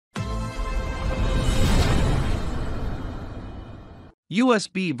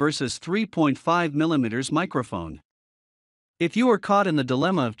USB versus 3.5mm microphone. If you are caught in the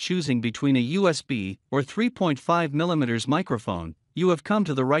dilemma of choosing between a USB or 3.5mm microphone, you have come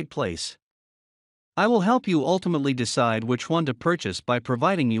to the right place. I will help you ultimately decide which one to purchase by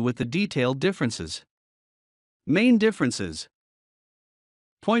providing you with the detailed differences. Main differences.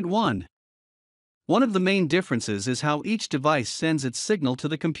 Point 1. One of the main differences is how each device sends its signal to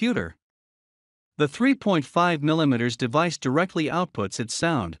the computer. The 3.5mm device directly outputs its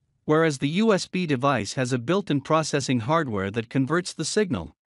sound, whereas the USB device has a built-in processing hardware that converts the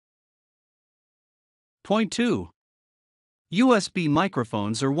signal. Point 2. USB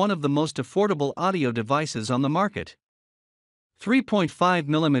microphones are one of the most affordable audio devices on the market.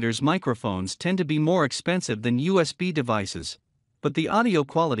 3.5mm microphones tend to be more expensive than USB devices, but the audio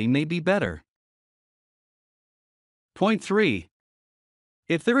quality may be better. Point 3.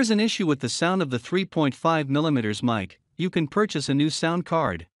 If there is an issue with the sound of the 3.5mm mic, you can purchase a new sound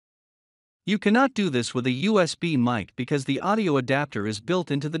card. You cannot do this with a USB mic because the audio adapter is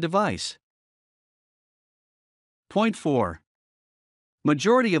built into the device. Point 4.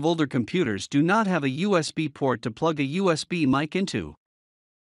 Majority of older computers do not have a USB port to plug a USB mic into.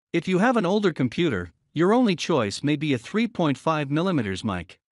 If you have an older computer, your only choice may be a 3.5mm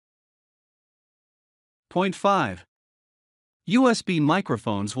mic. Point 5. USB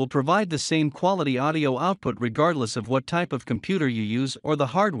microphones will provide the same quality audio output regardless of what type of computer you use or the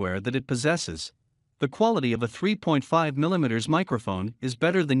hardware that it possesses. The quality of a 3.5mm microphone is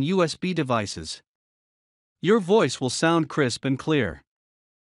better than USB devices. Your voice will sound crisp and clear.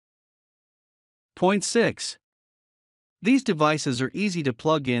 Point 6. These devices are easy to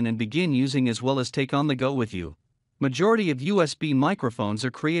plug in and begin using as well as take on the go with you. Majority of USB microphones are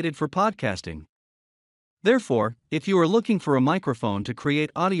created for podcasting. Therefore, if you are looking for a microphone to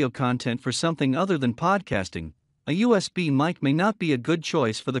create audio content for something other than podcasting, a USB mic may not be a good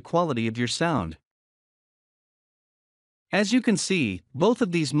choice for the quality of your sound. As you can see, both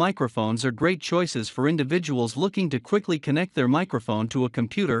of these microphones are great choices for individuals looking to quickly connect their microphone to a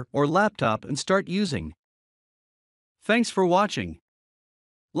computer or laptop and start using. Thanks for watching.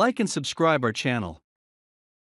 Like and subscribe our channel.